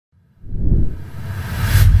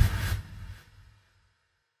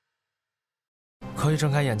可以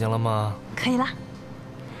睁开眼睛了吗？可以啦。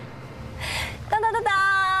当当当当，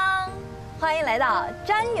欢迎来到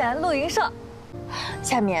瞻园露营社。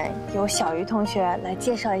下面由小鱼同学来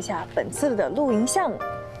介绍一下本次的露营项目。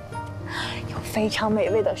有非常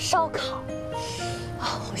美味的烧烤，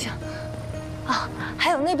好像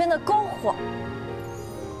还有那边的篝火。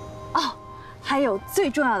还有最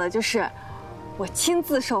重要的就是我亲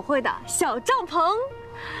自手绘的小帐篷。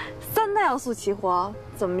3大要素齐活，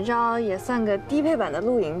怎么着也算个低配版的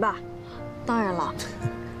露营吧。当然了，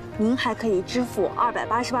您还可以支付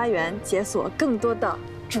288元解锁更多的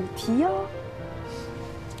主题哦。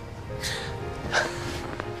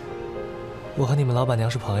我和你们老板娘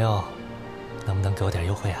是朋友，能不能给我点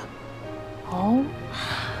优惠啊？哦，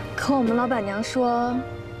可我们老板娘说，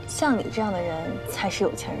像你这样的人才是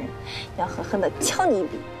有钱人，要狠狠地敲你一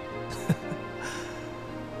笔。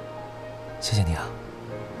谢谢你啊。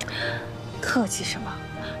客气什么？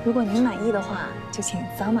如果您满意的话，就请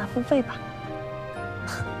扫码付费吧。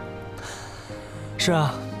是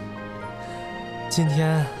啊，今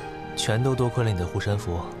天全都多亏了你的护身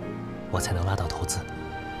符，我才能拉到投资。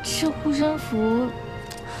这护身符，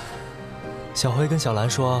小辉跟小兰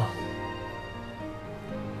说，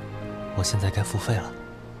我现在该付费了。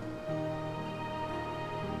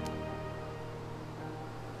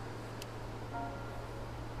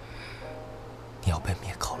你要被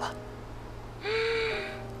灭口了。